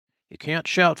You can't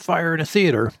shout fire in a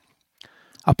theater.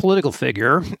 A political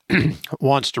figure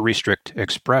wants to restrict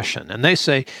expression, and they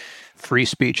say free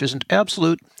speech isn't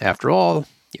absolute. After all,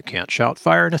 you can't shout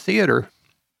fire in a theater.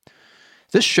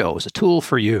 This show is a tool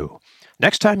for you.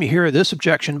 Next time you hear this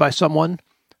objection by someone,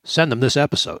 send them this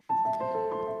episode.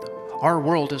 Our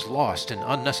world is lost in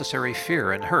unnecessary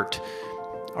fear and hurt.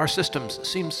 Our systems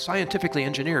seem scientifically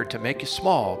engineered to make you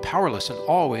small, powerless, and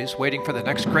always waiting for the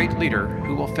next great leader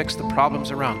who will fix the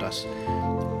problems around us.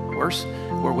 Worse,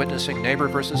 we're witnessing neighbor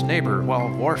versus neighbor while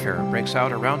warfare breaks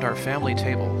out around our family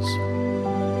tables.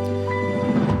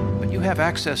 But you have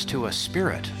access to a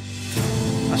spirit,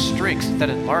 a strength that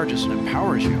enlarges and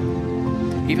empowers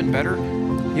you. Even better,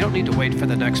 you don't need to wait for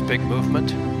the next big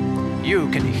movement.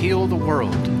 You can heal the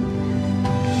world.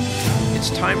 It's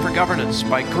time for governance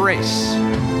by grace.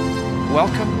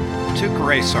 Welcome to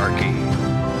Gracearchy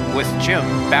with Jim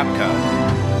Babka.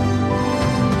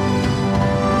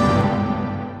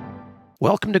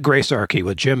 Welcome to Gracearchy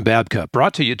with Jim Babka,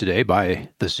 brought to you today by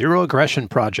the Zero Aggression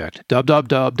Project,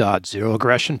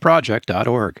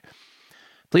 www.zeroaggressionproject.org.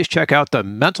 Please check out the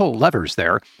mental levers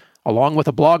there, along with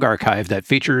a blog archive that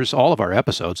features all of our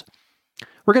episodes.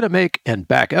 We're going to make and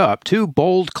back up two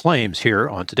bold claims here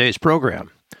on today's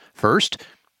program. First,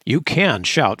 you can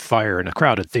shout fire in a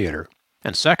crowded theater.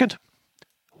 And second,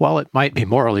 while it might be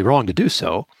morally wrong to do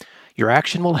so, your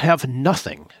action will have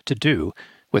nothing to do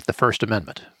with the First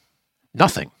Amendment.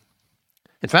 Nothing.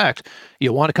 In fact,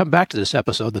 you'll want to come back to this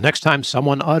episode the next time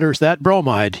someone utters that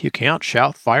bromide, you can't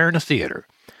shout fire in a theater.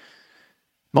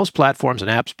 Most platforms and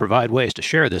apps provide ways to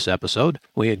share this episode.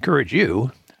 We encourage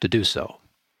you to do so.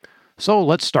 So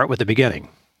let's start with the beginning.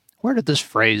 Where did this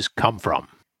phrase come from?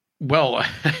 Well,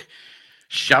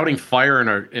 shouting fire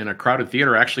in a crowded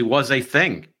theater actually was a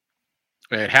thing.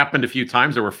 It happened a few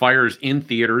times. There were fires in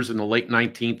theaters in the late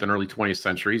 19th and early 20th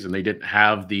centuries, and they didn't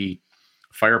have the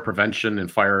fire prevention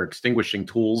and fire extinguishing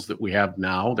tools that we have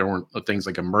now. There weren't things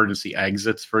like emergency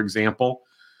exits, for example.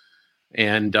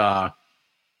 And so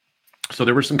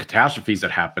there were some catastrophes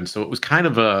that happened. So it was kind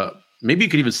of maybe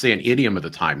you could even say an idiom at the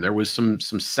time. There was some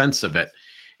sense of it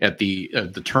at the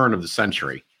turn of the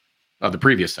century, the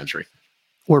previous century.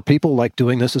 Were people like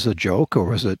doing this as a joke, or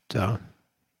was it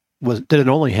did it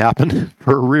only happen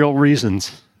for real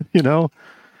reasons? You know?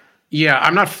 Yeah,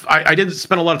 I didn't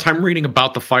spend a lot of time reading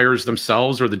about the fires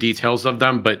themselves or the details of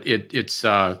them, but it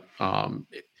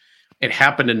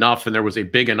happened enough, and there was a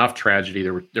big enough tragedy.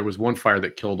 There was one fire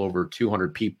that killed over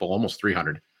 200 people, almost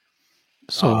 300.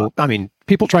 So, I mean,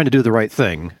 people trying to do the right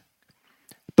thing.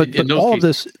 But all of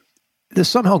this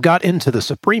somehow got into the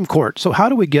Supreme Court. So how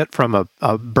do we get from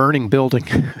a burning building,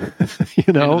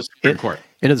 into the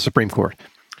Supreme Court?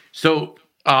 So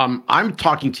I'm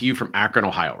talking to you from Akron,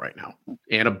 Ohio right now.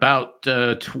 And about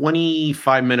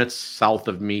 25 minutes south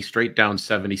of me, straight down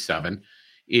 77,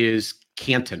 is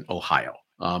Canton, Ohio.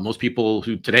 Most people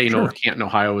who today know of Canton,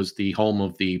 Ohio is the home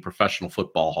of the Professional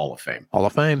Football Hall of Fame. Hall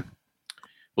of Fame.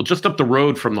 Well, just up the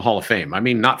road from the Hall of Fame, I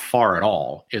mean, not far at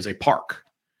all, is a park.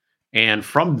 And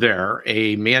from there,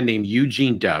 a man named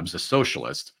Eugene Debs, a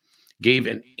socialist, gave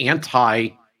an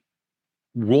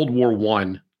anti-World War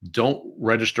I, don't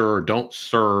register or don't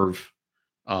serve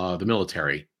the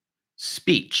military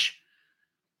speech.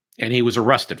 And he was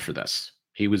arrested for this.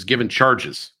 He was given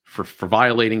charges for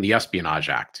violating the Espionage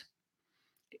Act.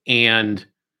 And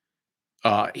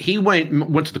he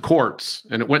went to the courts,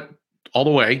 and it went all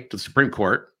the way to the Supreme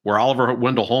Court, where Oliver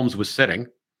Wendell Holmes was sitting.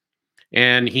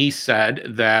 And he said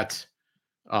that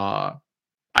I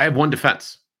have one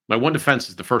defense. My one defense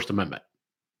is the First Amendment.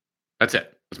 That's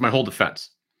it. That's my whole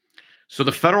defense. So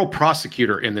the federal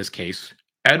prosecutor in this case,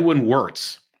 Edwin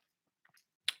Wirtz,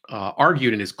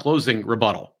 argued in his closing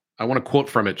rebuttal. I want to quote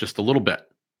from it just a little bit.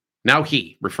 Now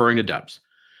he, referring to Debs,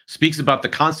 speaks about the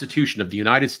Constitution of the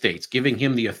United States, giving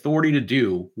him the authority to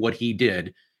do what he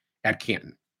did at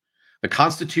Canton. The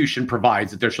Constitution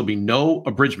provides that there shall be no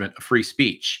abridgment of free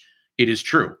speech. It is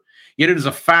true. Yet it is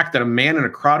a fact that a man in a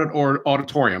crowded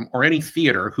auditorium or any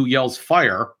theater who yells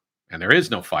fire, and there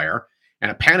is no fire, and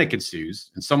a panic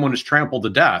ensues, and someone is trampled to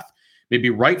death, may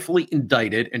be rightfully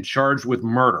indicted and charged with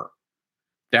murder.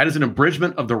 That is an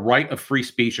abridgment of the right of free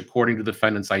speech according to the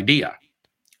defendant's idea.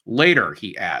 Later,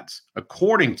 he adds,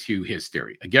 according to his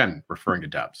theory, again referring to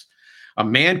Debs, a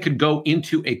man could go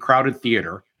into a crowded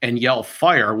theater and yell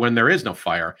fire when there is no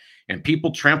fire, and people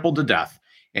trampled to death,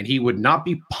 and he would not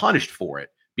be punished for it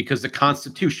because the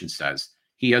Constitution says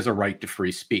he has a right to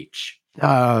free speech.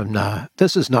 Nah,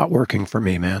 this is not working for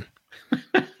me, man.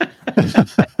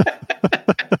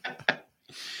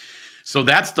 So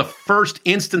that's the first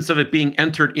instance of it being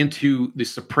entered into the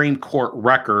Supreme Court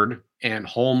record and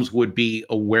Holmes would be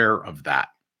aware of that.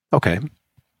 Okay.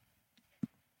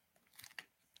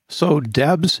 So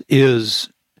Debs is,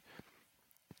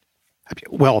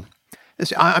 well,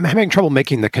 I'm having trouble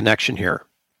making the connection here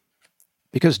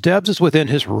because Debs is within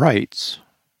his rights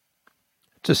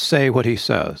to say what he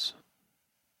says.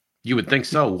 You would think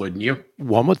so, wouldn't you?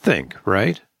 One would think,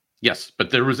 right? Yes,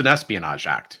 but there was an Espionage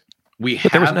Act. We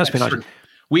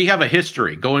have a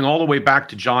history going all the way back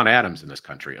to John Adams in this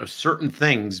country of certain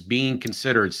things being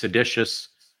considered seditious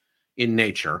in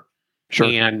nature. Sure.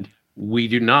 And we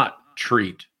do not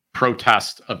treat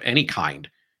protest of any kind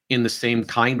in the same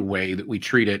kind way that we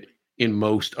treat it in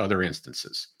most other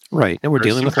instances. Right. And we're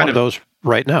dealing with one of those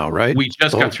right now, right? We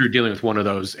just got through dealing with one of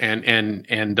those, and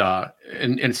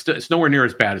it's nowhere near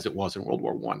as bad as it was in World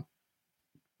War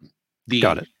I.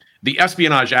 Got it. The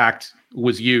Espionage Act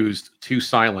was used to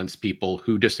silence people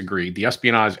who disagreed. The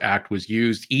Espionage Act was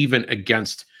used even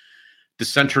against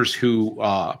dissenters who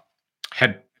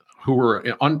were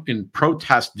in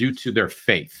protest due to their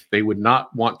faith. They would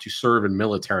not want to serve in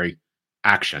military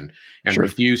action and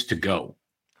refused to go.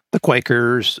 The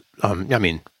Quakers,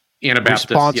 Anabaptists,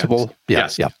 responsible.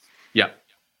 Yes. Yeah.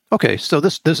 Okay, so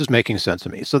this is making sense to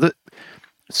me. So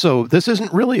this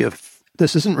isn't really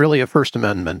a First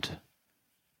Amendment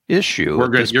issue. We're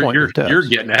good. You're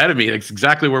getting ahead of me. That's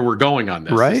exactly where we're going on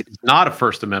this. Right? It's not a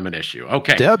First Amendment issue.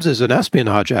 Okay. Debs is an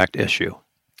Espionage Act issue.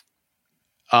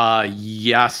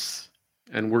 Yes.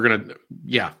 And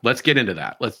let's get into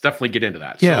that. Let's definitely get into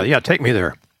that. Yeah, take me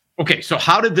there. Okay, so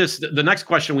how did the next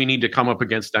question we need to come up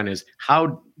against then is,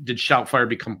 how did shout-fire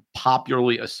become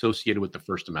popularly associated with the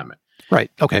First Amendment?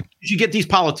 Right, okay. You get these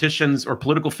politicians or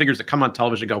political figures that come on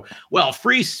television and go, well,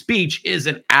 free speech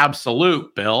isn't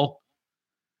absolute, Bill.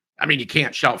 I mean, you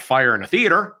can't shout fire in a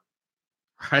theater,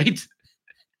 right?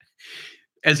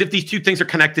 As if these two things are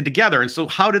connected together. And so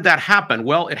how did that happen?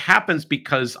 Well, it happens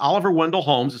because Oliver Wendell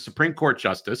Holmes, a Supreme Court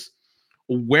justice,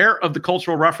 aware of the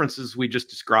cultural references we just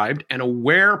described and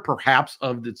aware perhaps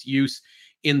of its use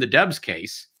in the Debs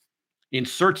case,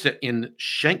 inserts it in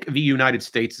Schenck v. United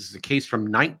States. This is a case from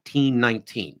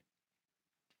 1919.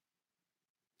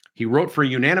 He wrote for a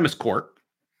unanimous court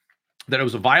that it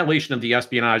was a violation of the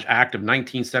Espionage Act of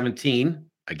 1917.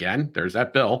 Again, there's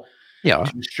that bill. Yeah.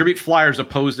 To distribute flyers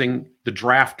opposing the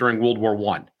draft during World War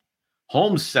I.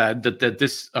 Holmes said that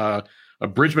this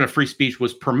abridgment of free speech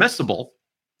was permissible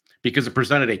because it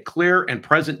presented a clear and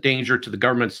present danger to the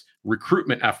government's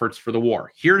recruitment efforts for the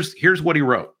war. Here's what he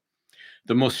wrote.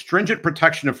 The most stringent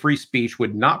protection of free speech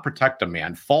would not protect a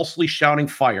man falsely shouting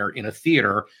fire in a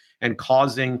theater and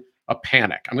causing a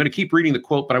panic. I'm going to keep reading the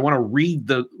quote, but I want to read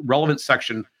the relevant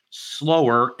section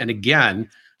slower and again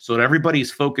so that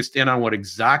everybody's focused in on what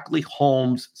exactly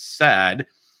Holmes said,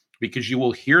 because you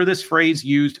will hear this phrase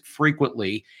used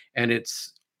frequently, and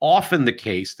it's often the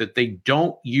case that they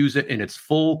don't use it in its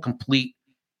full, complete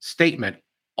statement,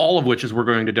 all of which, as we're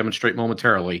going to demonstrate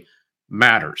momentarily,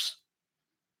 matters.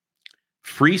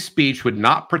 Free speech would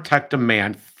not protect a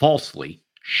man falsely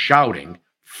shouting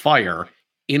fire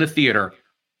in a theater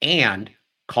and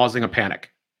causing a panic.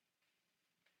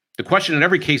 The question in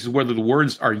every case is whether the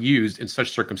words are used in such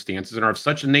circumstances and are of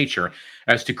such a nature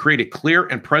as to create a clear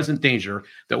and present danger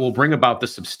that will bring about the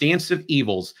substantive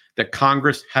evils that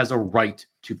Congress has a right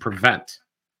to prevent.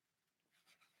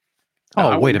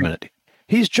 Oh, wait a minute.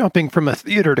 He's jumping from a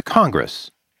theater to Congress.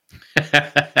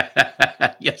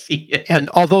 Yes, he is. And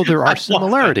although there are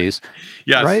similarities,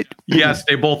 yes, right? Yes,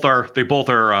 they both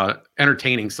are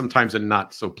entertaining, sometimes in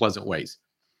not so pleasant ways.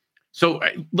 So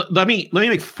let me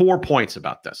make 4 points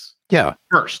about this. Yeah.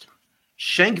 First,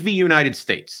 Schenck v. United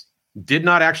States did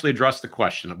not actually address the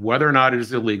question of whether or not it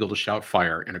is illegal to shout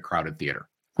fire in a crowded theater.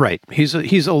 Right.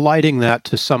 He's alighting that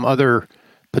to some other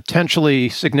potentially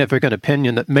significant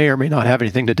opinion that may or may not have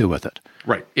anything to do with it.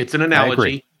 Right. It's an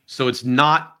analogy, so it's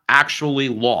not actually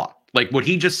law. Like what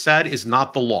he just said is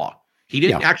not the law. He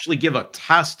didn't actually give a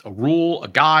test, a rule, a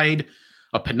guide,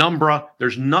 a penumbra.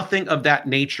 There's nothing of that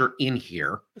nature in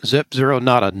here. Zip zero,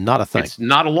 not a thing. It's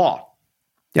not a law.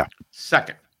 Yeah.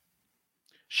 Second,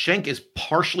 Schenck is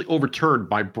partially overturned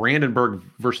by Brandenburg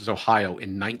versus Ohio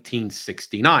in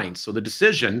 1969. So the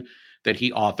decision that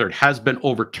he authored has been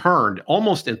overturned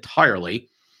almost entirely.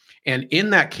 And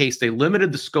in that case, they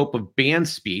limited the scope of banned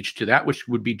speech to that which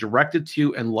would be directed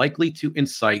to and likely to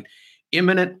incite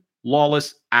imminent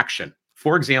lawless action.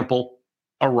 For example,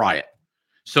 a riot.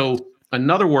 So in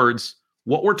other words,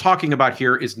 what we're talking about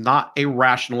here is not a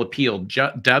rational appeal.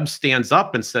 Debs stands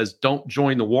up and says, don't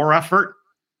join the war effort.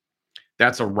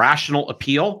 That's a rational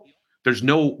appeal. There's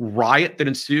no riot that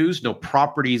ensues, no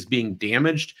property is being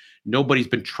damaged, nobody's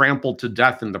been trampled to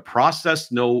death in the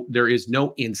process. No, there is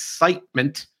no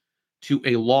incitement to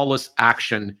a lawless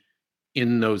action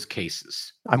in those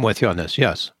cases. I'm with you on this,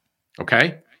 yes.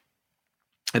 Okay?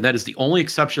 And that is the only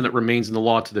exception that remains in the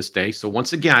law to this day. So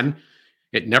once again,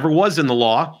 it never was in the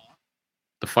law,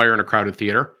 the fire in a crowded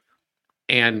theater.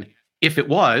 And if it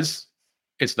was,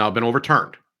 it's now been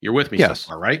overturned. You're with me so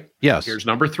far, right? Yes. Here's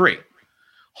number 3.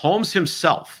 Holmes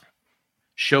himself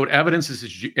showed evidence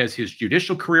as his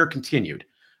judicial career continued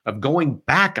of going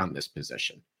back on this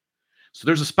position. So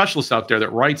there's a specialist out there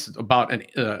that writes about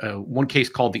one case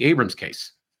called the Abrams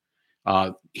case.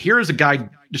 Here is a guy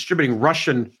distributing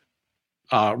Russian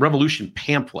Revolution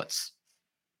pamphlets.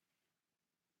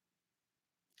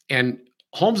 And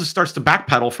Holmes starts to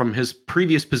backpedal from his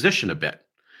previous position a bit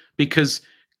because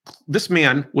this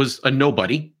man was a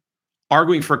nobody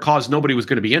arguing for a cause nobody was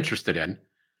going to be interested in.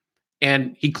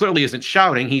 And he clearly isn't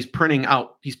shouting. He's passing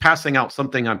out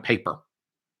something on paper.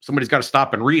 Somebody's got to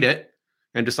stop and read it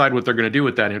and decide what they're going to do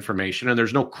with that information. And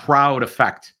there's no crowd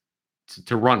effect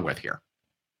to run with here.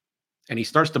 And he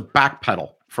starts to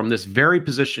backpedal from this very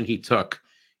position he took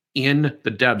in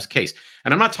the Debs case.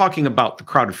 And I'm not talking about the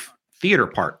crowded theater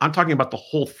part. I'm talking about the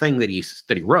whole thing that he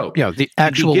wrote. Yeah, the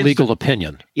actual legal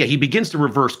opinion. Yeah, he begins to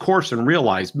reverse course and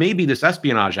realize maybe this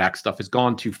Espionage Act stuff has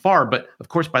gone too far. But of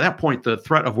course, by that point, the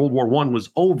threat of World War I was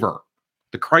over.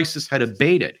 The crisis had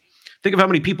abated. Think of how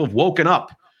many people have woken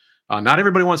up. Not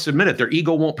everybody wants to admit it. Their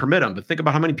ego won't permit them. But think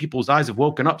about how many people's eyes have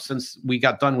woken up since we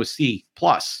got done with C+,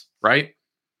 right?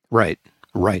 Right.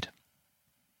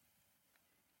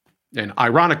 And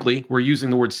ironically, we're using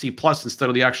the word C+ instead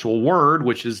of the actual word,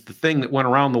 which is the thing that went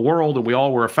around the world and we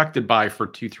all were affected by for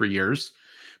 2-3 years,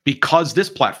 because this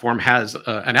platform has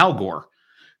an algor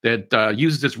that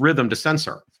uses its rhythm to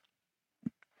censor.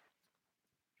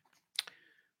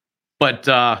 But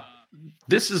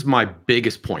this is my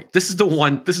biggest point. This is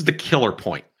the killer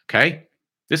point, okay?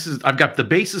 I've got the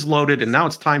bases loaded and now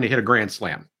it's time to hit a grand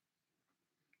slam.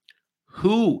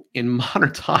 Who in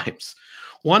modern times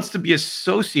wants to be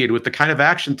associated with the kind of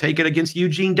action taken against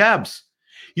Eugene Debs?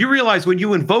 You realize when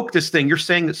you invoke this thing, you're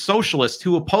saying that socialists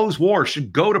who oppose war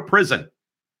should go to prison.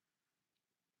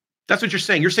 That's what you're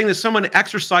saying. You're saying that someone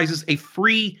exercises a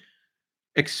free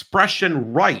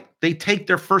expression right. They take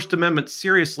their First Amendment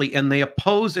seriously and they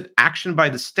oppose an action by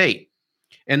the state.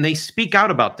 And they speak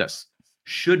out about this.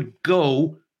 Should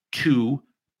go to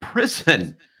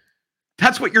prison.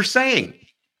 That's what you're saying.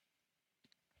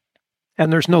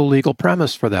 And there's no legal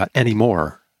premise for that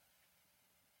anymore.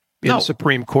 In the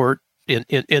Supreme Court, in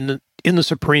the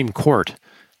Supreme Court.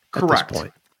 Correct. At this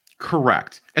point.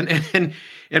 Correct.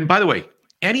 And by the way,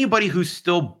 anybody who's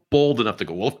still bold enough to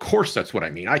go, well, of course that's what I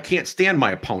mean. I can't stand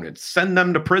my opponents. Send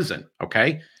them to prison.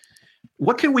 Okay.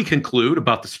 What can we conclude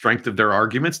about the strength of their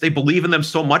arguments? They believe in them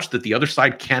so much that the other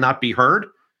side cannot be heard.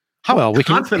 How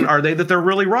confident are they that they're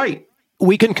really right?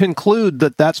 We can conclude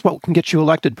that that's what can get you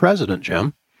elected president,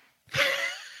 Jim.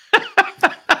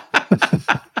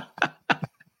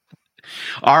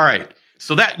 All right.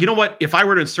 So that, you know what? If I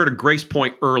were to insert a grace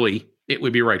point early, it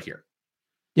would be right here.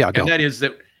 Yeah, go. And that is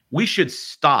that we should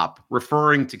stop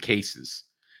referring to cases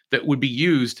that would be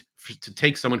used to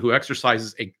take someone who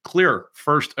exercises a clear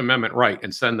First Amendment right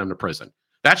and send them to prison.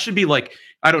 That should be like,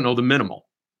 I don't know, the minimal.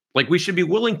 Like, we should be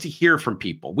willing to hear from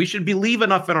people. We should believe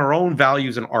enough in our own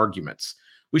values and arguments.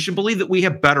 We should believe that we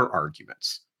have better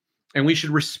arguments. And we should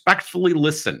respectfully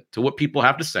listen to what people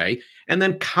have to say and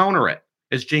then counter it,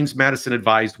 as James Madison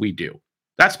advised we do.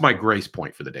 That's my grace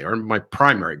point for the day, or my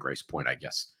primary grace point, I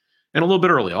guess. And a little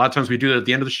bit early. A lot of times we do that at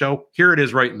the end of the show. Here it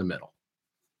is right in the middle.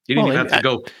 You didn't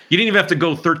even have to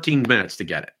go 13 minutes to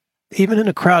get it. Even in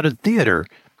a crowded theater,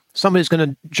 somebody's going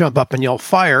to jump up and yell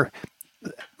fire.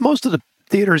 Most of the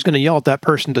theater is going to yell at that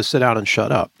person to sit down and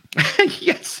shut up.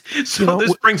 Yes. So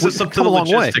this brings us up to the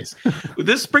logistics.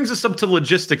 This brings us up to the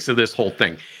logistics of this whole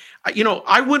thing. You know,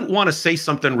 I wouldn't want to say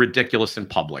something ridiculous in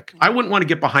public. I wouldn't want to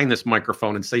get behind this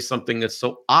microphone and say something that's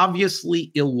so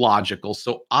obviously illogical,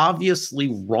 so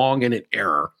obviously wrong and in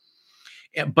error.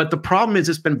 But the problem is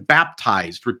it's been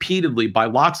baptized repeatedly by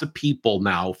lots of people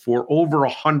now for over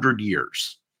 100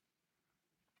 years.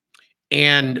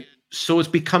 And so it's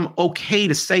become okay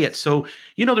to say it. So,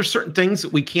 you know, there's certain things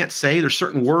that we can't say. There's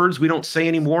certain words we don't say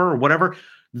anymore or whatever.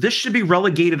 This should be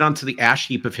relegated onto the ash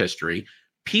heap of history.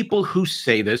 People who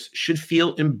say this should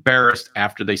feel embarrassed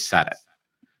after they said it.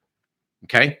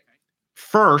 Okay?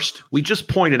 First, we just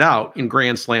pointed out in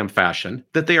Grand Slam fashion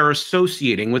that they are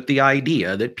associating with the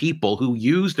idea that people who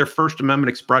use their First Amendment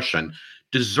expression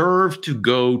deserve to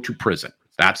go to prison.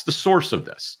 That's the source of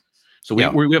this. So Yeah.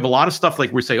 we have a lot of stuff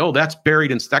like we say, oh, that's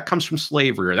buried in, that comes from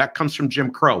slavery or that comes from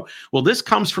Jim Crow. Well, this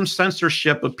comes from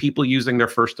censorship of people using their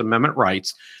First Amendment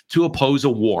rights to oppose a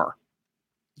war.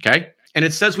 Okay. And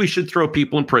it says we should throw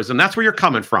people in prison. That's where you're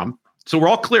coming from. So we're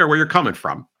all clear where you're coming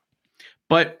from.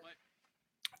 But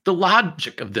the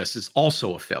logic of this is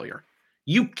also a failure.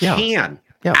 You can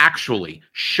actually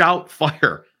shout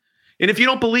fire. And if you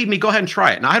don't believe me, go ahead and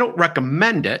try it. And I don't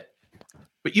recommend it,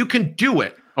 but you can do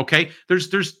it. Okay.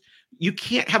 You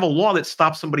can't have a law that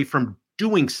stops somebody from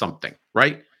doing something,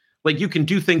 right? Like you can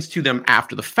do things to them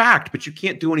after the fact, but you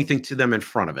can't do anything to them in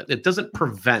front of it. It doesn't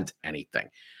prevent anything.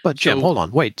 But Jim, hold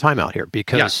on, wait, time out here,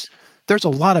 because there's a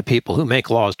lot of people who make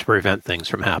laws to prevent things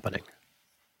from happening.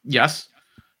 Yes,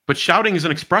 but shouting is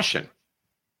an expression.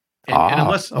 And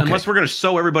unless we're going to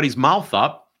sew everybody's mouth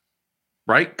up,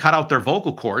 right, cut out their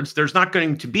vocal cords, there's not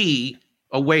going to be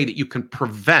a way that you can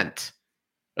prevent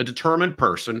a determined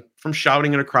person from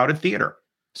shouting in a crowded theater.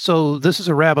 So this is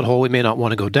a rabbit hole we may not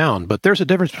want to go down, but there's a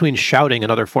difference between shouting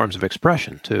and other forms of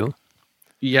expression too.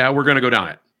 Yeah, we're going to go down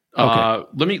it. Okay.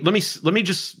 Let me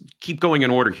just keep going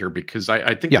in order here because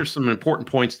I think there's some important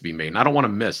points to be made, and I don't want to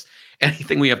miss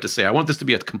anything we have to say. I want this to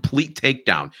be a complete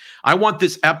takedown. I want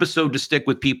this episode to stick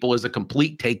with people as a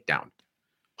complete takedown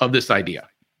of this idea.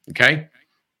 Okay.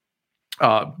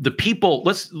 The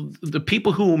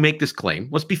people who make this claim,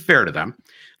 let's be fair to them.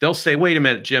 They'll say, wait a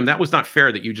minute, Jim, that was not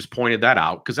fair that you just pointed that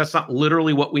out because that's not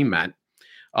literally what we meant.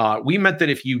 We meant that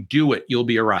if you do it, you'll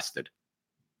be arrested.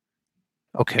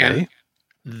 Okay. And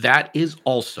that is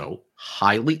also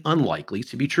highly unlikely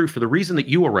to be true for the reason that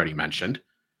you already mentioned.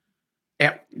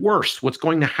 At worst, what's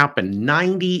going to happen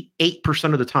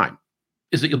 98% of the time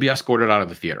is that you'll be escorted out of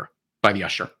the theater by the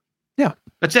usher. Yeah.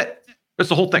 That's it. That's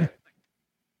the whole thing.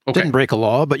 Okay. Didn't break a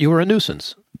law, but you were a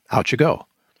nuisance. Out you go.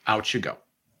 Out you go.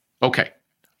 Okay.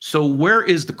 So where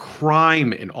is the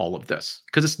crime in all of this?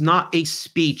 Because it's not a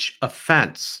speech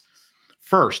offense.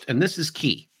 First, and this is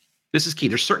key. This is key.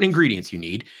 There's certain ingredients you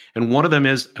need, and one of them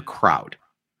is a crowd.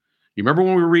 You remember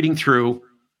when we were reading through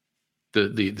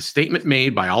the statement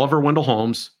made by Oliver Wendell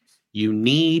Holmes? You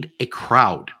need a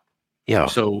crowd. Yeah.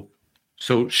 So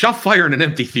shout fire in an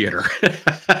empty theater.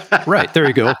 Right. There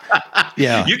you go.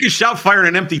 Yeah. You can shout fire in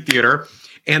an empty theater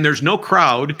and there's no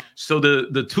crowd. So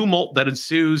the tumult that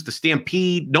ensues, the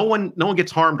stampede, no one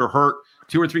gets harmed or hurt.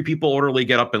 2 or 3 people orderly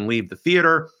get up and leave the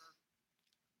theater.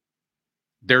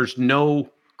 There's no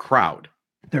crowd.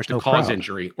 There's no cause crowd.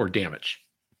 Injury or damage.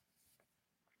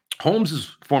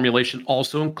 Holmes's formulation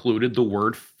also included the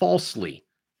word falsely.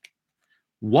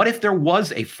 What if there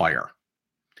was a fire?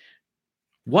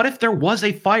 What if there was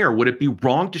a fire? Would it be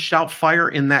wrong to shout fire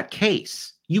in that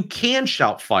case? You can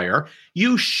shout fire.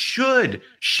 You should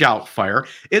shout fire.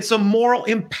 It's a moral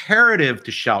imperative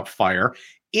to shout fire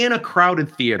in a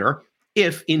crowded theater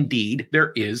if indeed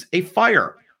there is a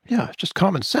fire. Yeah, it's just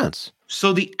common sense.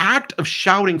 So the act of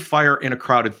shouting fire in a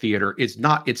crowded theater is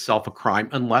not itself a crime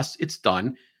unless it's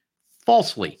done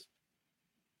falsely.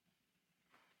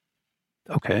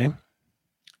 Okay.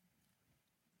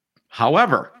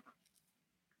 However,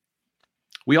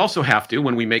 we also have to,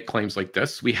 when we make claims like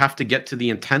this, we have to get to the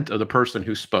intent of the person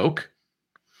who spoke.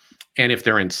 And if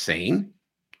they're insane,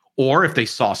 or if they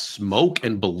saw smoke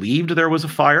and believed there was a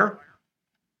fire.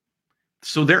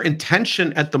 So their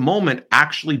intention at the moment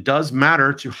actually does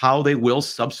matter to how they will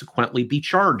subsequently be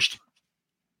charged.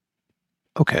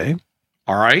 Okay.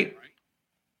 All right.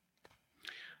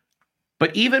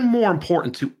 But even more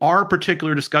important to our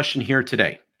particular discussion here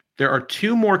today, there are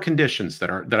 2 more conditions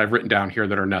that I've written down here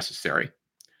that are necessary.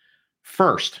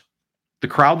 First, the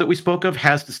crowd that we spoke of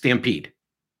has to stampede.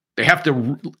 They have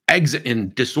to exit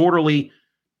in disorderly,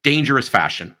 dangerous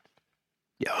fashion.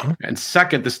 Yeah. And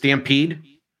second, the stampede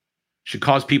should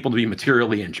cause people to be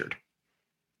materially injured.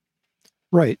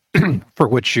 Right. For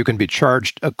which you can be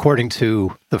charged according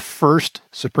to the first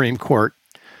Supreme Court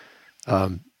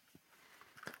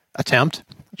attempt,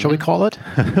 shall we call it?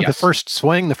 Yes. The first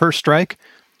swing, the first strike.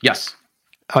 Yes.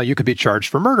 You could be charged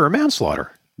for murder or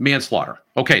manslaughter. Manslaughter.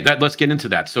 Okay, let's get into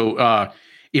that. So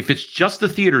if it's just the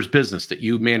theater's business that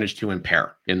you manage to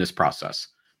impair in this process,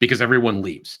 because everyone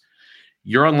leaves,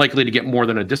 you're unlikely to get more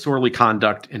than a disorderly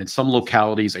conduct, and in some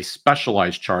localities, a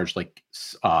specialized charge like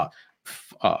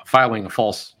filing a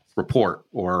false report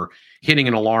or hitting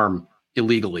an alarm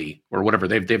illegally or whatever.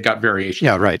 They've got variations.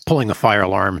 Yeah, right. Pulling the fire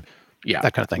alarm. Yeah,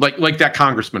 that kind of thing. Like that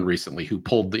congressman recently who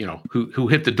pulled, who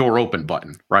hit the door open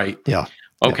button, right? Yeah.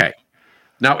 Okay. Yeah.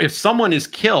 Now, if someone is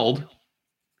killed,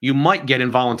 you might get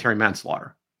involuntary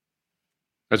manslaughter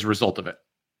as a result of it.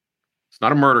 It's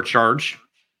not a murder charge.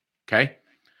 Okay.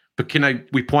 But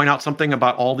we point out something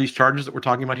about all these charges that we're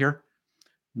talking about here?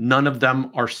 None of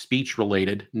them are speech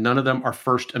related. None of them are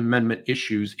First Amendment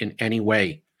issues in any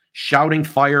way. Shouting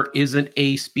fire isn't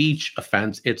a speech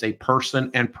offense, it's a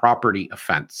person and property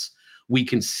offense. We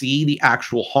can see the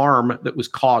actual harm that was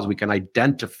caused, we can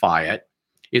identify it,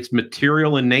 it's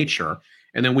material in nature,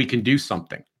 and then we can do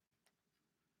something.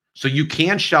 So you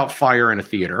can shout fire in a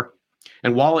theater.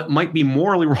 And while it might be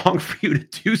morally wrong for you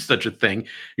to do such a thing,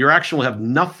 your action will have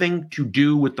nothing to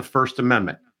do with the First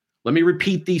Amendment. Let me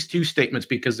repeat these two statements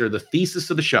because they're the thesis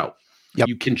of the show. Yep.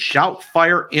 You can shout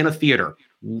fire in a theater.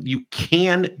 You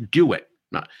can do it.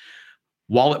 Now,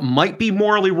 while it might be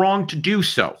morally wrong to do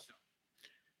so,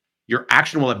 your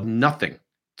action will have nothing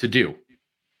to do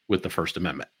with the First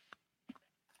Amendment.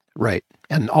 Right.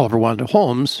 And Oliver Wendell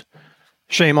Holmes,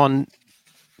 shame on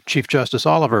Chief Justice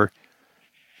Oliver,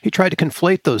 he tried to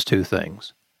conflate those two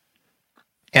things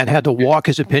and had to walk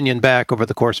his opinion back over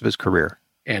the course of his career.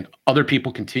 And other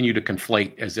people continue to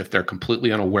conflate as if they're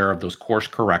completely unaware of those course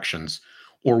corrections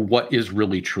or what is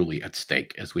really truly at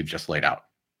stake, as we've just laid out.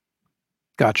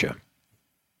 Gotcha.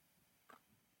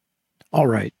 All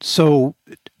right. So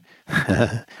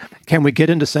can we get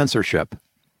into censorship?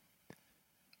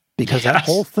 Because that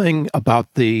whole thing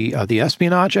about the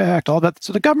Espionage Act, all that,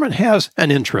 so the government has an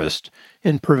interest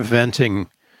in preventing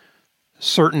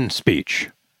certain speech,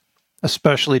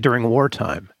 especially during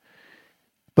wartime.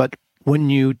 But when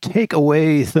you take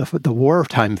away the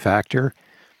wartime factor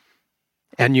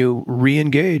and you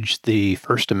re-engage the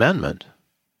First Amendment,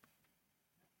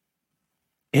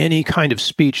 any kind of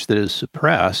speech that is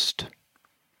suppressed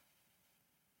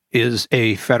is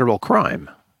a federal crime.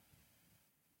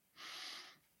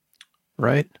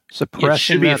 Right?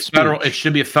 Suppressing that speech. It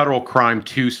should be a federal crime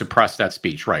to suppress that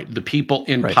speech, right? The people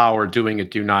in power doing it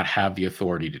do not have the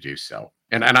authority to do so.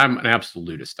 And I'm an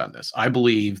absolutist on this. I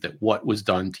believe that what was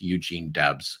done to Eugene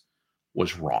Debs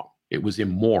was wrong. It was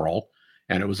immoral,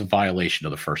 and it was a violation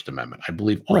of the First Amendment. I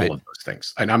believe all of those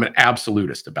things. And I'm an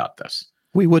absolutist about this.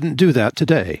 We wouldn't do that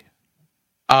today.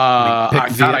 I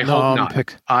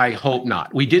hope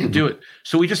not. We didn't do it.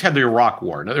 So we just had the Iraq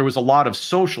War. Now, there was a lot of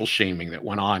social shaming that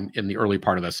went on in the early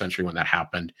part of that century when that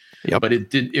happened. Yep. But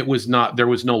there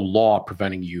was no law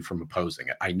preventing you from opposing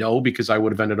it. I know because I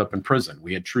would have ended up in prison.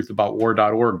 We had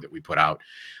truthaboutwar.org that we put out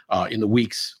in the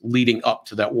weeks leading up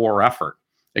to that war effort,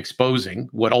 exposing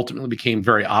what ultimately became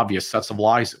very obvious sets of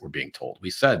lies that were being told.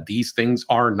 We said these things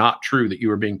are not true that you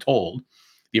are being told.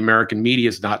 The American media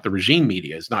is not, the regime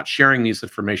media is not sharing this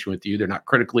information with you. They're not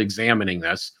critically examining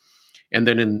this. And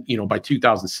then by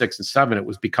 2006 and 2007, it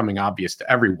was becoming obvious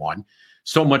to everyone.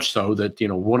 So much so that,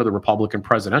 one of the Republican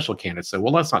presidential candidates said,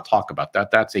 well, let's not talk about that.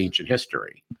 That's ancient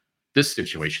history. This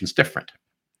situation's different.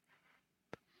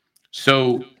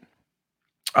 So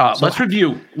let's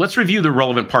review the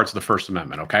relevant parts of the First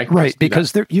Amendment. Okay. Right.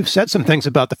 Because you've said some things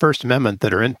about the First Amendment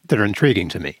that are intriguing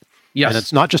to me. Yes. And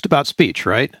it's not just about speech,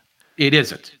 right? It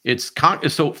isn't.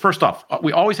 So first off,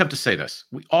 we always have to say this.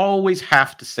 We always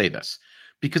have to say this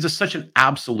because it's such an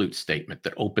absolute statement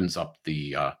that opens up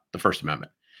the First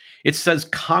Amendment. It says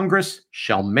Congress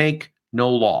shall make no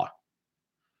law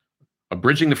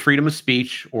abridging the freedom of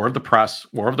speech or of the press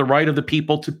or of the right of the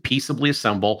people to peaceably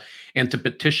assemble and to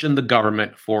petition the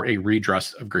government for a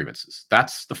redress of grievances.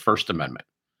 That's the First Amendment.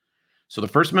 So the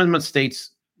First Amendment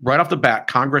states right off the bat,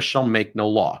 Congress shall make no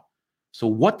law. So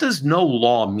what does no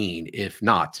law mean if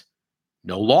not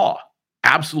no law?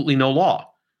 Absolutely no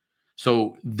law.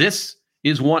 So this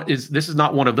is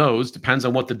not one of those. Depends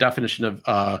on what the definition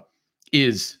of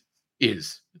is.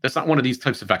 That's not one of these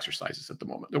types of exercises at the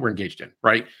moment that we're engaged in,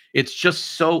 right? It's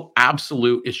just so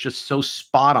absolute. It's just so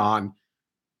spot on.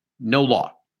 No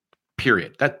law.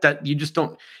 Period. That you just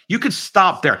don't. You could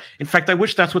stop there. In fact, I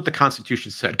wish that's what the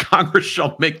Constitution said. Congress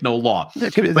shall make no law.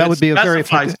 That would be a very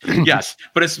yes,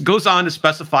 but it goes on to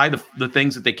specify the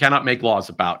things that they cannot make laws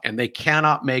about, and they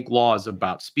cannot make laws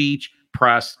about speech,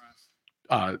 press.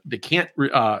 They can't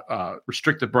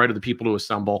restrict the right of the people to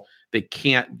assemble. They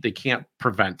can't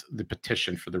prevent the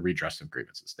petition for the redress of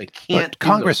grievances. They can't.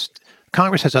 But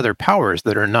Congress has other powers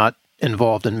that are not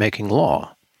involved in making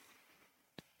law.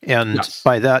 And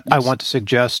by that, I want to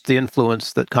suggest the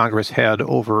influence that Congress had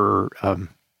over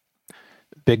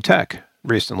big tech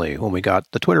recently when we got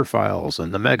the Twitter files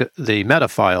and the Meta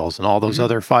files and all those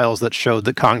other files that showed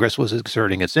that Congress was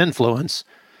exerting its influence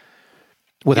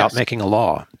without making a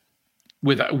law.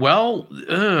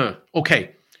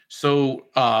 Okay. So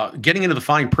getting into the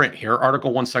fine print here,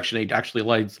 Article 1, Section 8 actually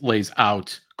lays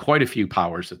out quite a few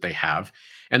powers that they have.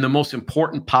 And the most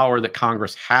important power that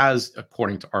Congress has,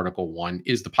 according to Article 1,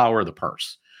 is the power of the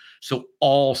purse. So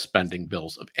all spending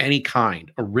bills of any kind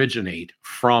originate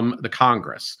from the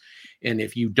Congress. And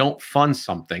if you don't fund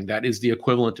something, that is the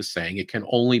equivalent to saying it can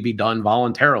only be done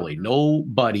voluntarily.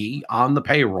 Nobody on the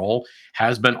payroll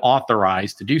has been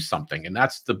authorized to do something. And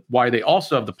that's why they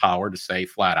also have the power to say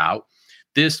flat out,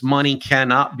 this money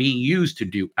cannot be used to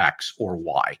do X or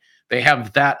Y. They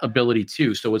have that ability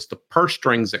too. So it's the purse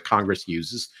strings that Congress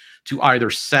uses to either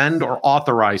send or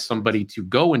authorize somebody to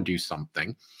go and do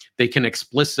something. They can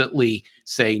explicitly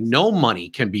say no money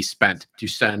can be spent to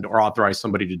send or authorize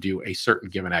somebody to do a certain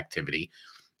given activity.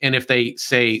 And if they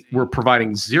say we're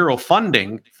providing zero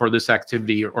funding for this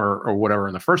activity or whatever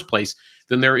in the first place,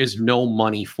 then there is no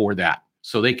money for that.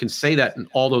 So they can say that in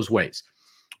all those ways.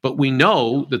 But we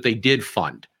know that they did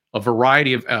fund a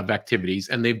variety of activities,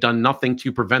 and they've done nothing to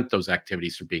prevent those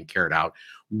activities from being carried out.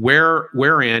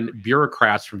 Wherein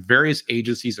bureaucrats from various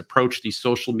agencies approached these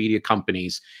social media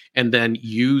companies and then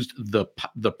used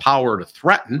the power to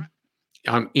threaten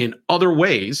in other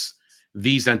ways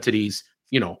these entities.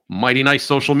 Mighty nice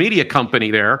social media company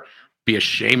there. Be a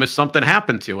shame if something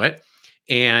happened to it,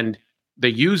 and they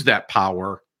use that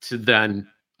power to then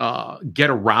get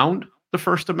around the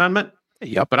First Amendment.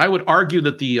 Yep. But I would argue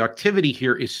that the activity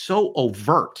here is so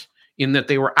overt in that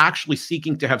they were actually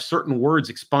seeking to have certain words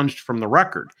expunged from the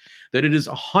record that it is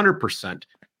 100%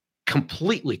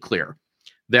 completely clear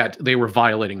that they were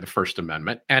violating the First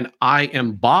Amendment. And I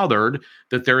am bothered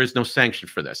that there is no sanction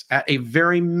for this. At a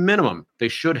very minimum, they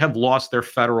should have lost their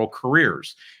federal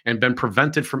careers and been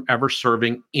prevented from ever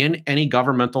serving in any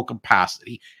governmental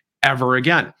capacity ever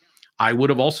again. I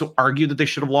would have also argued that they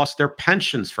should have lost their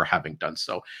pensions for having done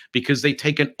so, because they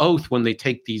take an oath when they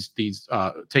take these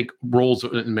take roles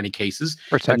in many cases.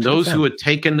 And those who had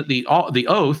taken the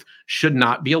oath should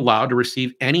not be allowed to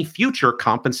receive any future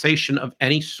compensation of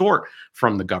any sort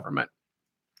from the government.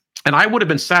 And I would have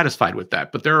been satisfied with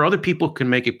that. But there are other people who can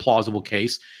make a plausible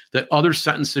case that other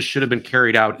sentences should have been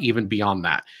carried out even beyond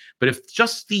that. But if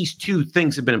just these two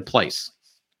things had been in place,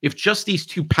 if just these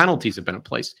two penalties have been in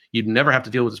place, you'd never have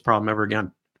to deal with this problem ever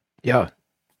again. Yeah.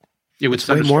 It would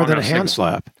send way more than a hand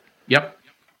slap. Yep.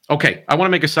 Okay. I want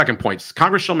to make a second point.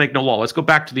 Congress shall make no law. Let's go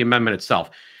back to the amendment itself.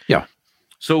 Yeah.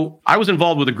 So I was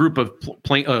involved with a group of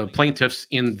plaintiffs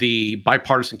in the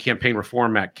Bipartisan Campaign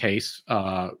Reform Act case.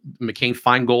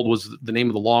 McCain-Feingold was the name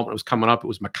of the law when it was coming up. It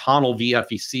was McConnell v.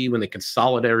 FEC when they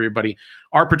consolidated everybody.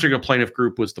 Our particular plaintiff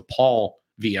group was the Paul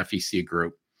v. FEC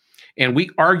group. And we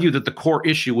argue that the core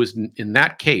issue was in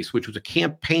that case, which was a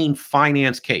campaign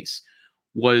finance case,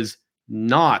 was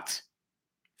not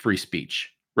free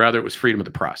speech. Rather, it was freedom of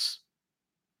the press.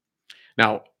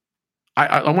 Now,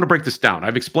 I want to break this down.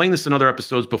 I've explained this in other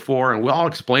episodes before, and we'll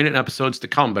explain it in episodes to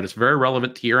come, but it's very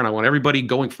relevant here. And I want everybody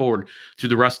going forward through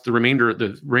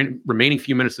the remaining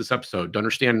few minutes of this episode to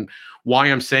understand why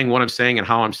I'm saying what I'm saying and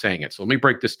how I'm saying it. So let me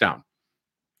break this down.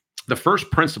 The first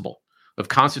principle of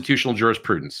constitutional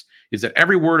jurisprudence is that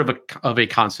every word of a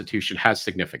constitution has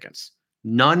significance.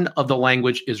 None of the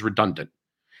language is redundant.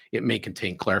 It may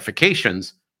contain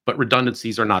clarifications, but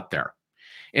redundancies are not there.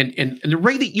 And the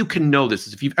way that you can know this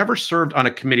is if you've ever served on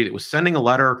a committee that was sending a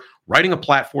letter, writing a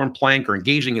platform plank, or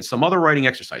engaging in some other writing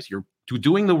exercise. You're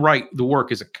doing the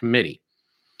work as a committee.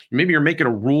 Maybe you're making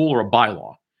a rule or a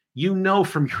bylaw. You know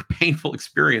from your painful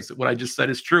experience that what I just said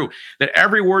is true, that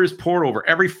every word is poured over,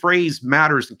 every phrase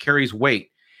matters and carries weight.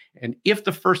 And if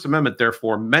the First Amendment,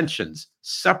 therefore, mentions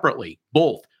separately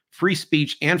both free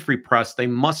speech and free press, they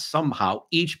must somehow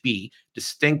each be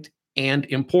distinct and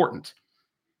important.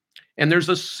 And there's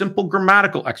a simple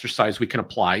grammatical exercise we can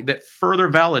apply that further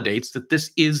validates that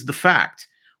this is the fact.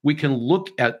 We can look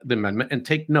at the amendment and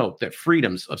take note that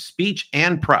freedoms of speech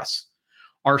and press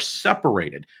are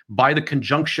separated by the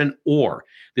conjunction or.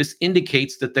 This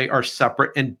indicates that they are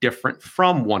separate and different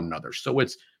from one another. So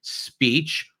it's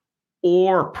speech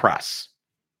or press.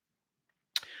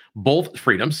 Both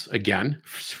freedoms, again,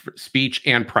 speech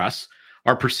and press,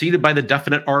 are preceded by the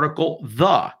definite article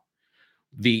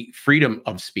the freedom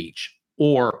of speech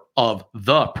or of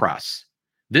the press.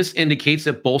 This indicates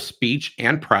that both speech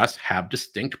and press have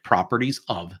distinct properties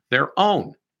of their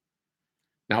own.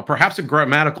 Now, perhaps a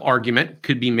grammatical argument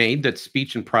could be made that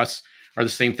speech and press are the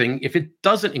same thing if it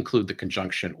doesn't include the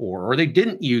conjunction or they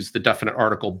didn't use the definite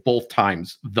article both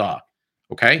times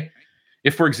okay?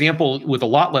 If, for example, with a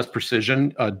lot less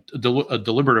precision, a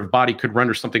deliberative body could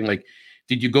render something like,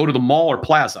 did you go to the mall or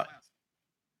plaza?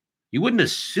 You wouldn't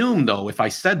assume, though, if I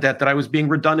said that I was being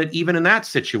redundant even in that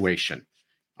situation.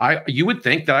 You would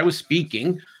think that I was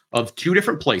speaking of two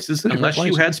different places unless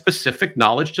you had specific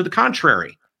knowledge to the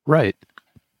contrary. Right.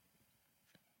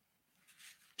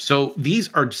 So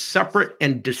these are separate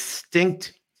and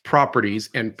distinct properties,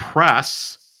 and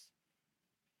press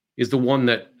is the one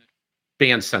that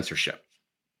bans censorship.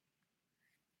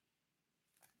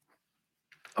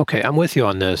 Okay, I'm with you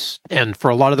on this, and for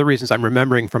a lot of the reasons I'm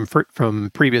remembering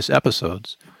from previous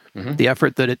episodes, Hmm. the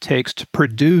effort that it takes to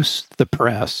produce the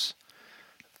press,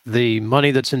 the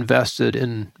money that's invested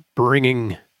in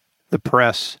bringing the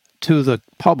press to the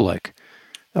public.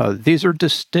 These are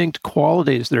distinct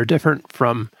qualities that are different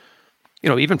from,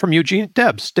 even from Eugene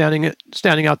Debs standing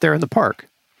out there in the park.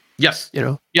 Yes. You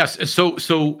know, Yes.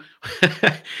 So,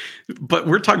 but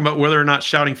we're talking about whether or not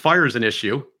shouting fire is an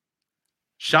issue.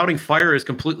 Shouting fire is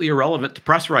completely irrelevant to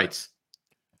press rights.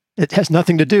 it has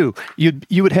nothing to do.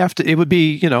 You would have to. It would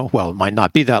be, well, it might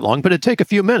not be that long, but it'd take a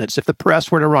few minutes if the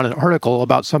press were to run an article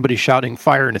about somebody shouting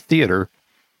fire in a theater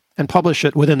and publish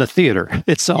it within the theater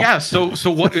itself. Yeah. So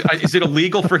what is it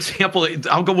illegal? For example,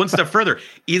 I'll go one step further.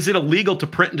 Is it illegal to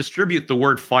print and distribute the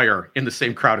word fire in the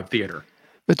same crowded theater?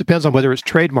 It depends on whether it's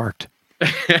trademarked.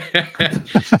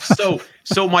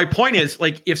 So my point is,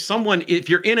 like, if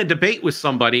you're in a debate with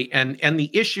somebody and the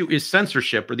issue is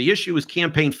censorship, or the issue is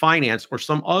campaign finance, or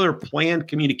some other planned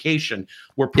communication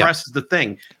where Yeah. press is the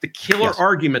thing, the killer Yes.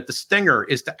 argument, the stinger,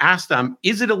 is to ask them,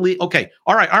 is it illegal? Okay,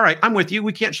 all right, I'm with you.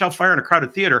 We can't shout fire in a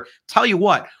crowded theater. Tell you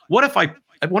what if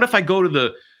I go to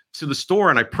the store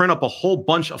and I print up a whole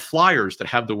bunch of flyers that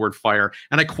have the word fire,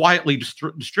 and I quietly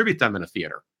distribute them in a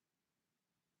theater?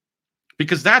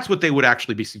 Because that's what they would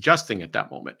actually be suggesting at that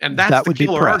moment. And that's That the would be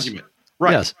killer press. argument.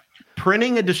 Right. Yes.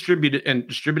 Printing and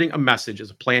distributing a message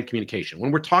is a planned communication. When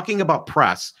we're talking about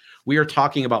press, we are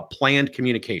talking about planned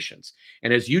communications.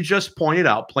 And as you just pointed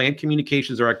out, planned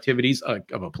communications are activities of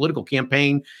a political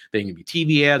campaign. They can be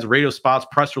TV ads, radio spots,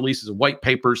 press releases, and white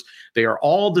papers. They are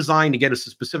all designed to get us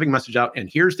a specific message out. And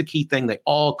here's the key thing: they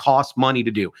all cost money to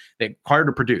do. They require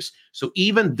to produce. So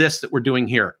even this that we're doing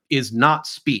here is not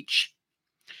speech.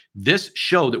 This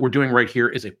show that we're doing right here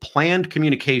is a planned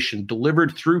communication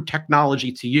delivered through technology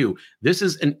to you. This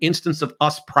is an instance of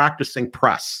us practicing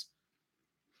press.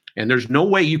 And there's no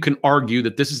way you can argue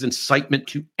that this is incitement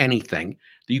to anything.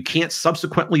 You can't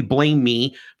subsequently blame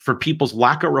me for people's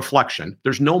lack of reflection.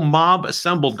 There's no mob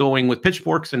assembled going with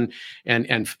pitchforks and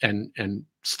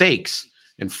stakes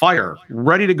and fire,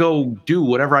 ready to go do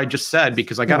whatever I just said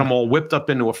because I got them all whipped up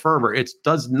into a fervor. It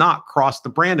does not cross the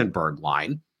Brandenburg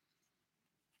line.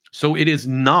 So it is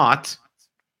not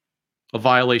a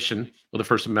violation of the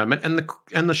First Amendment,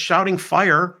 and the shouting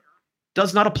fire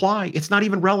does not apply. It's not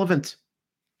even relevant.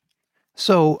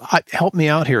 So help me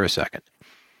out here a second,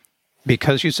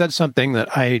 because you said something that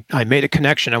I made a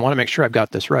connection. I want to make sure I've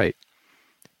got this right.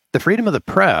 The freedom of the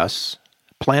press,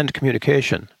 planned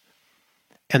communication,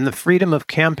 and the freedom of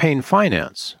campaign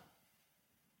finance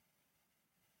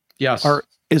Yes.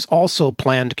 is also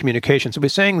planned communication. So we're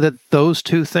saying that those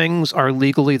two things are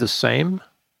legally the same?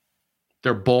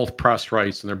 They're both press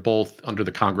rights, and they're both under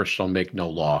the Congress shall make no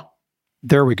law.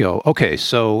 There we go. Okay,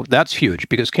 so that's huge,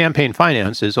 because campaign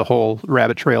finance is a whole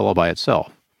rabbit trail all by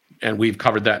itself. And we've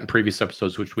covered that in previous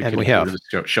episodes, which we can include in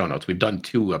the show notes. We've done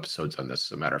 2 episodes on this,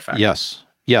 as a matter of fact.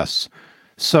 Yes.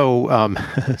 So,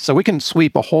 so we can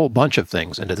sweep a whole bunch of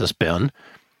things into this bin,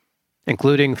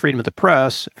 including freedom of the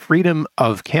press, freedom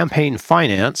of campaign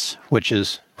finance, which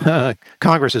is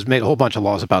Congress has made a whole bunch of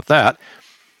laws about that,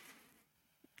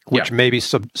 which may be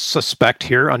suspect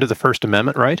here under the First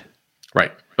Amendment, right?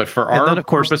 Right. But for our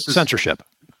purposes, censorship.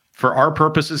 For our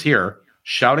purposes here,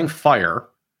 shouting fire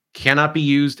cannot be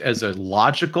used as a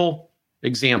logical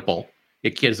example.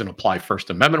 It doesn't apply First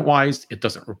Amendment wise. It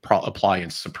doesn't apply in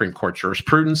Supreme Court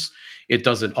jurisprudence. It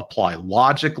doesn't apply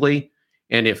logically.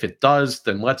 And if it does,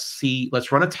 then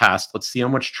let's run a test. Let's see how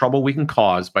much trouble we can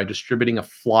cause by distributing a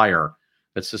flyer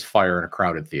that says fire in a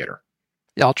crowded theater.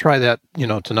 Yeah, I'll try that,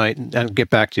 tonight and get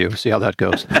back to you, see how that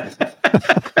goes.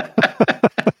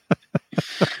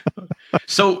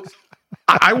 So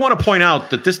I want to point out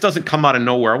that this doesn't come out of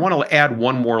nowhere. I want to add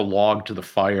one more log to the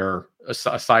fire,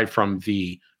 aside from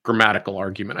the grammatical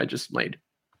argument I just made.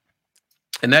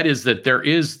 And that is that there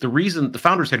is the reason the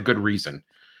founders had good reason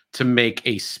to make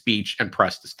a speech and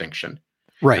press distinction.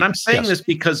 Right. And I'm saying this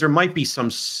because there might be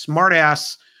some smart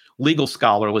ass legal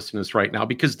scholar listening to this right now,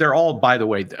 because they're all, by the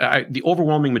way, the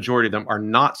overwhelming majority of them are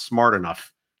not smart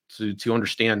enough to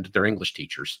understand their English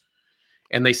teachers.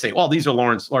 And they say, well, these are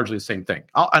largely the same thing.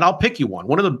 I'll pick you one.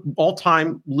 One of the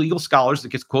all-time legal scholars that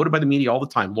gets quoted by the media all the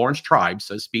time, Lawrence Tribe,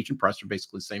 says speech and press are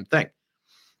basically the same thing.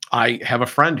 I have a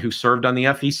friend who served on the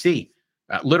FEC,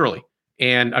 literally.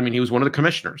 And I mean, he was one of the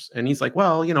commissioners. And he's like,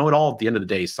 well, it all at the end of the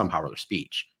day is somehow or other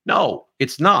speech. No,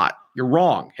 it's not. You're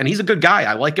wrong. And he's a good guy.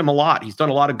 I like him a lot. He's done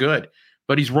a lot of good.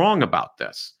 But he's wrong about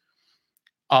this.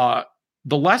 The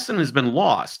lesson has been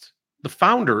lost. The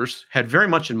founders had very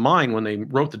much in mind, when they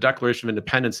wrote the Declaration of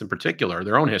Independence in particular,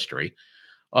 their own history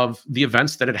of the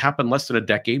events that had happened less than a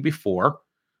decade before,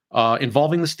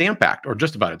 involving the Stamp Act, or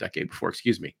just about a decade before,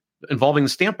 excuse me, involving the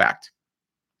Stamp Act.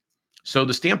 So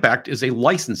the Stamp Act is a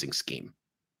licensing scheme.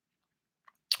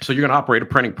 So you're going to operate a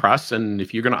printing press, and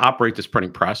if you're going to operate this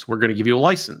printing press, we're going to give you a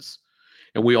license.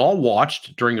 And we all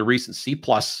watched during the recent C+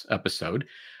 episode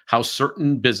how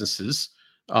certain businesses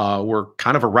were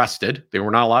kind of arrested. They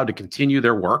were not allowed to continue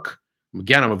their work.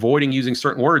 Again, I'm avoiding using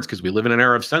certain words because we live in an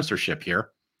era of censorship here.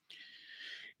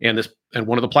 And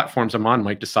one of the platforms I'm on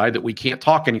might decide that we can't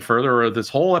talk any further, or this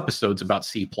whole episode's about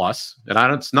C+.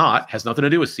 And it's not, has nothing to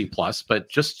do with C+. But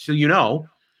just so you know,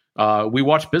 we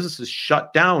watched businesses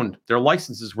shut down. Their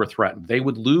licenses were threatened. They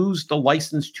would lose the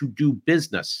license to do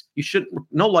business.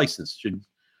 No license to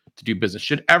do business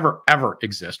should ever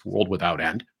exist, world without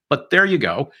end. But there you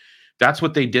go. That's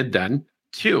what they did then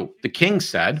too. The king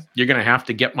said, you're going to have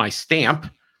to get my stamp.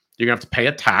 You're going to have to pay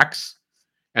a tax.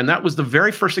 And that was the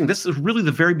very first thing. This is really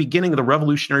the very beginning of the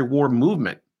Revolutionary War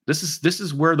movement. This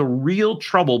is where the real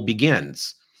trouble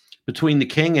begins between the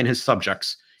king and his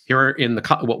subjects here in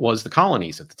what was the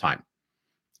colonies at the time.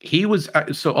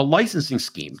 So a licensing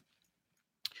scheme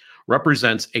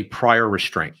represents a prior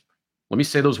restraint. Let me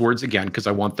say those words again because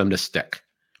I want them to stick.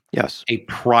 Yes. A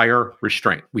prior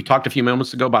restraint. We talked a few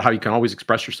moments ago about how you can always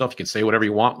express yourself. You can say whatever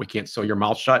you want. We can't sew your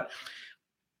mouth shut.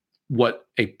 What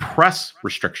a press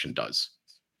restriction does,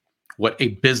 what a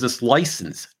business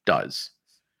license does,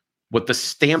 what the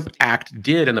Stamp Act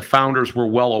did, and the founders were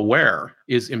well aware,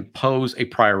 is impose a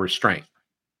prior restraint.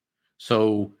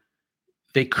 So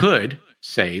they could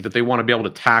say that they want to be able to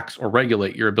tax or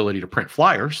regulate your ability to print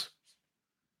flyers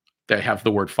that have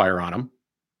the word fire on them,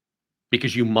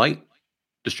 because you might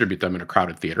distribute them in a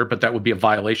crowded theater, but that would be a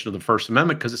violation of the First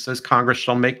Amendment because it says Congress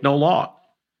shall make no law.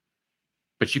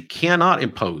 But you cannot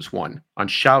impose one on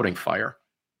shouting fire.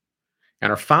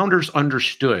 And our founders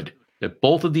understood that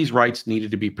both of these rights needed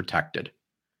to be protected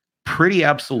pretty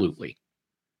absolutely.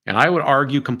 And I would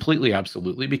argue completely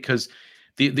absolutely, because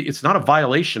it's not a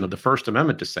violation of the First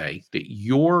Amendment to say that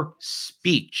your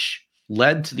speech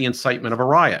led to the incitement of a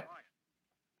riot.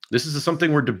 This is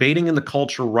something we're debating in the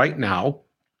culture right now.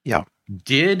 Yeah.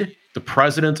 Did the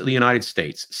president of the United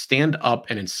States stand up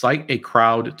and incite a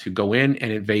crowd to go in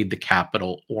and invade the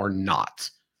Capitol or not?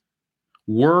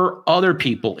 Were other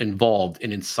people involved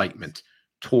in incitement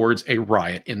towards a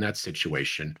riot in that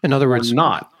situation? In other words,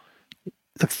 not.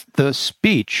 The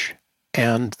speech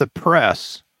and the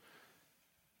press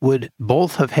would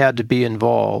both have had to be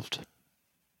involved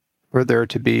for there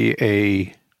to be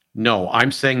a... No,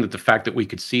 I'm saying that the fact that we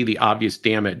could see the obvious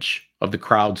damage of the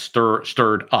crowd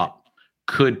stirred up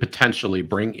could potentially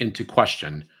bring into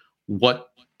question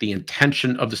what the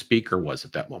intention of the speaker was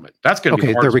at that moment. That's going to be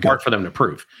the hardest part for them to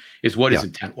prove, is what his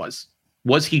intent was.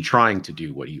 Was he trying to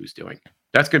do what he was doing?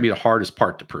 That's going to be the hardest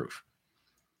part to prove.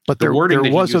 But there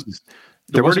was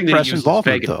a press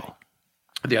involvement, though.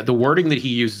 Yeah, the wording that he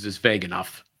uses is vague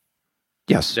enough.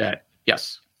 Yes.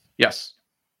 Yes.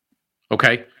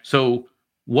 Okay, so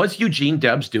was Eugene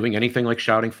Debs doing anything like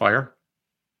shouting fire?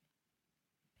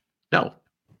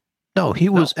 No, he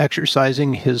was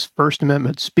exercising his First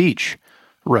Amendment speech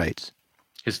rights.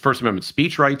 His First Amendment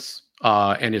speech rights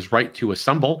and his right to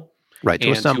assemble. Right,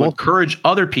 to assemble. To encourage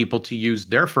other people to use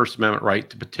their First Amendment right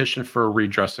to petition for a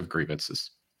redress of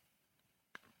grievances.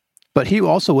 But he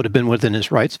also would have been within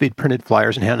his rights if he'd printed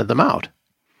flyers and handed them out.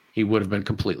 He would have been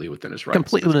completely within his rights.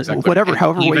 Completely, exactly.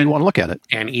 However way you want to look at it.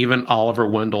 And even Oliver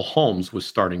Wendell Holmes was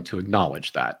starting to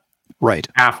acknowledge that. Right.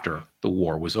 After the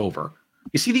war was over.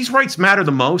 You see, these rights matter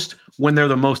the most when they're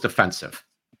the most offensive.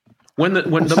 When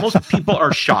the most people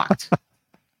are shocked.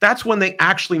 That's when they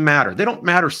actually matter. They don't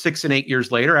matter 6 and 8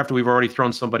 years later after we've already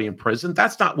thrown somebody in prison.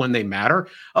 That's not when they matter.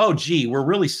 Oh, gee, we're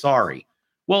really sorry.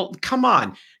 Well, come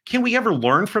on. Can we ever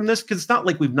learn from this? Because it's not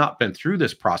like we've not been through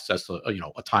this process,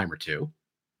 a time or two.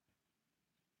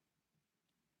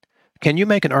 Can you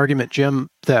make an argument, Jim,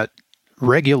 that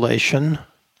regulation,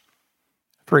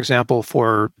 for example,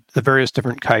 for the various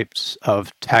different types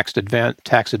of tax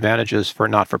advantages for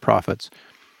not-for-profits,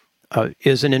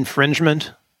 is an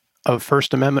infringement of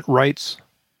First Amendment rights?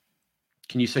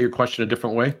 Can you say your question a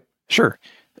different way? Sure.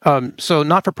 So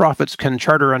not-for-profits can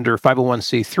charter under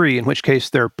 501c3, in which case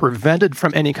they're prevented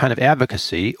from any kind of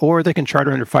advocacy, or they can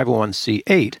charter under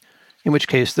 501c8, in which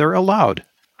case they're allowed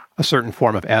a certain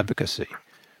form of advocacy.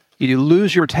 You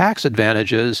lose your tax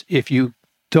advantages if you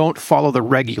don't follow the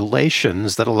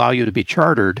regulations that allow you to be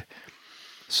chartered.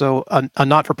 So a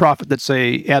not-for-profit that,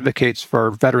 say, advocates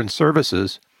for veteran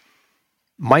services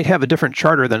might have a different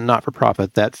charter than a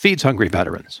not-for-profit that feeds hungry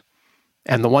veterans.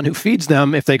 And the one who feeds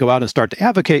them, if they go out and start to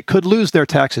advocate, could lose their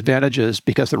tax advantages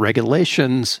because the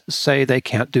regulations say they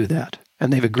can't do that.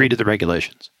 And they've agreed to the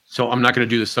regulations. So I'm not going to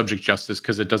do the subject justice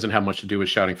because it doesn't have much to do with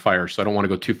shouting fire. So I don't want to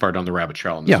go too far down the rabbit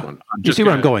trail on this one. You see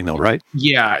where I'm going, though, right?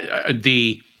 Yeah.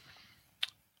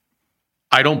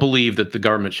 I don't believe that the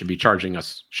government should be taxing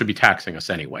us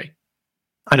anyway.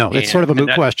 I know it's sort of a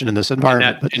moot question in this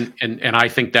environment, and I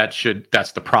think that's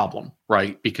the problem,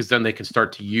 right? Because then they can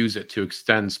start to use it to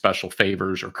extend special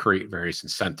favors or create various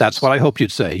incentives. That's what I hoped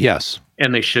you'd say. Yes.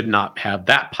 And they should not have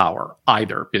that power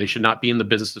either. They should not be in the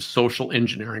business of social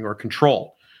engineering or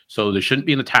control. So they shouldn't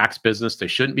be in the tax business. They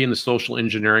shouldn't be in the social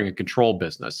engineering and control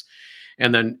business.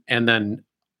 And then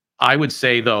I would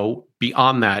say, though,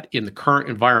 beyond that, in the current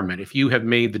environment, if you have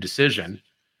made the decision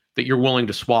that you're willing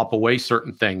to swap away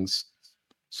certain things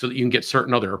so that you can get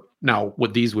certain other, now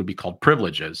what these would be called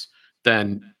privileges,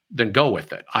 then go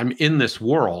with it. I'm in this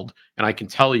world, and I can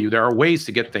tell you there are ways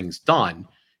to get things done.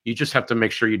 You just have to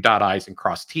make sure you dot I's and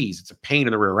cross T's. It's a pain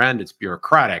in the rear end. It's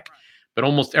bureaucratic, but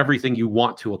almost everything you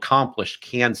want to accomplish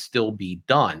can still be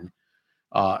done,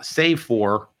 save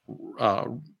for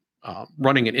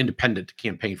running an independent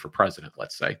campaign for president,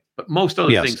 let's say. But most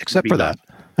other things, except for that,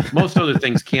 most other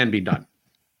things can be done.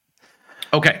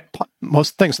 Okay.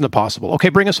 Most things in the possible. Okay,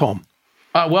 bring us home.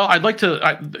 Well, I'd like to,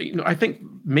 I think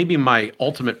maybe my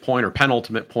ultimate point or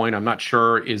penultimate point, I'm not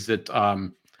sure, is that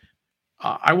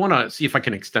I want to see if I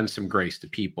can extend some grace to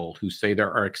people who say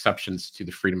there are exceptions to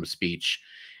the freedom of speech.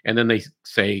 And then they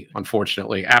say,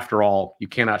 unfortunately, after all, you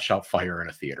cannot shout fire in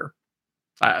a theater.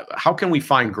 How can we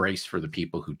find grace for the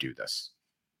people who do this?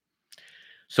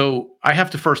 So I have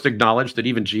to first acknowledge that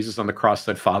even Jesus on the cross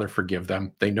said, Father, forgive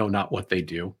them. They know not what they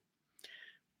do.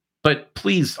 But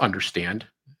please understand,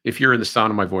 if you're in the sound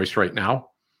of my voice right now,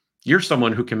 you're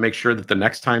someone who can make sure that the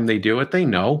next time they do it, they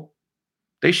know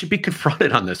they should be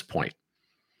confronted on this point.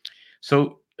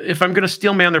 So if I'm going to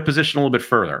steelman their position a little bit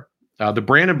further, the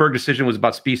Brandenburg decision was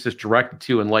about speeches directed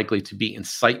to and likely to be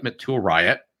incitement to a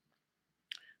riot.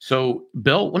 So,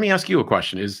 Bill, let me ask you a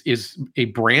question. Is a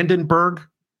Brandenburg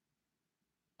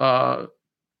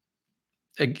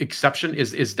exception,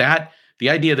 is that the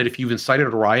idea that if you've incited a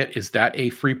riot, is that a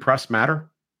free press matter?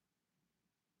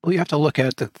 Well, you have to look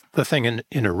at the thing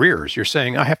in arrears. You're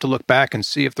saying, I have to look back and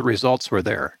see if the results were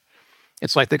there.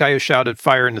 It's like the guy who shouted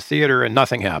fire in the theater and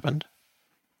nothing happened.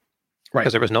 Right.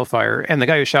 Because there was no fire. And the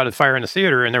guy who shouted fire in the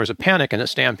theater and there was a panic and a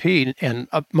stampede and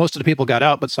most of the people got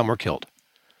out, but some were killed.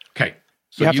 Okay.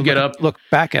 So you get up, look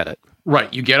back at it.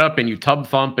 Right. You get up and you tub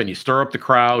thump and you stir up the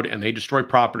crowd and they destroy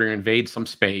property or invade some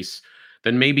space.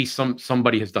 Then maybe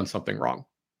somebody has done something wrong.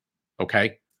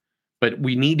 Okay. But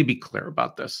we need to be clear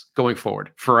about this going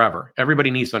forward forever.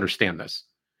 Everybody needs to understand this.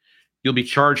 You'll be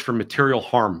charged for material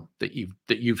harm that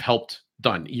you've helped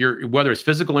done. Whether it's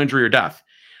physical injury or death,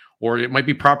 or it might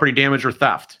be property damage or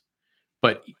theft,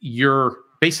 but you're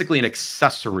basically an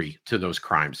accessory to those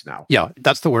crimes now. Yeah,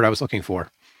 that's the word I was looking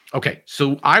for. Okay,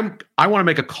 so I want to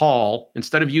make a call.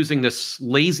 Instead of using this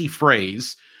lazy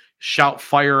phrase, shout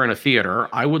fire in a theater,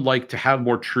 I would like to have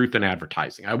more truth in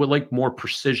advertising. I would like more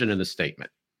precision in the statement.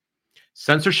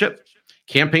 Censorship,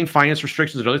 campaign finance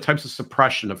restrictions, and other types of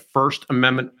suppression of First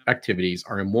Amendment activities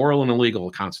are immoral and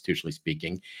illegal, constitutionally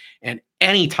speaking. And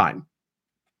anytime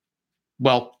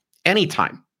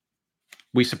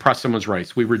we suppress someone's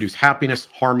rights, we reduce happiness,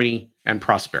 harmony, and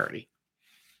prosperity.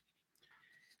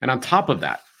 And on top of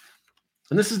that,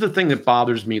 and this is the thing that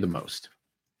bothers me the most,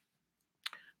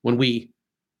 when we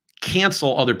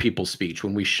cancel other people's speech,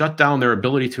 when we shut down their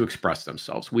ability to express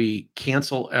themselves, we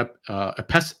cancel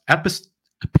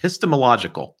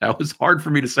epistemological, that was hard for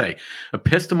me to say,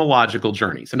 epistemological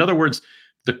journeys. In other words,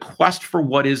 the quest for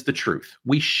what is the truth,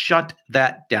 we shut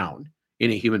that down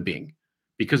in a human being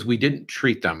because we didn't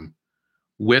treat them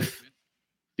with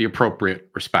the appropriate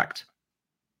respect.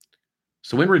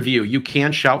 So in review, you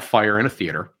can shout fire in a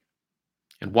theater,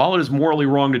 and while it is morally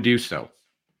wrong to do so,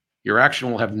 your action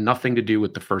will have nothing to do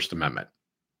with the First Amendment.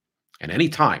 And any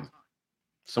time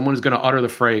someone is going to utter the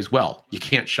phrase, well, you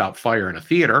can't shout fire in a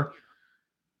theater,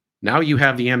 now you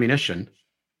have the ammunition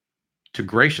to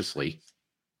graciously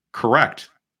correct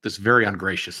this very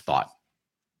ungracious thought.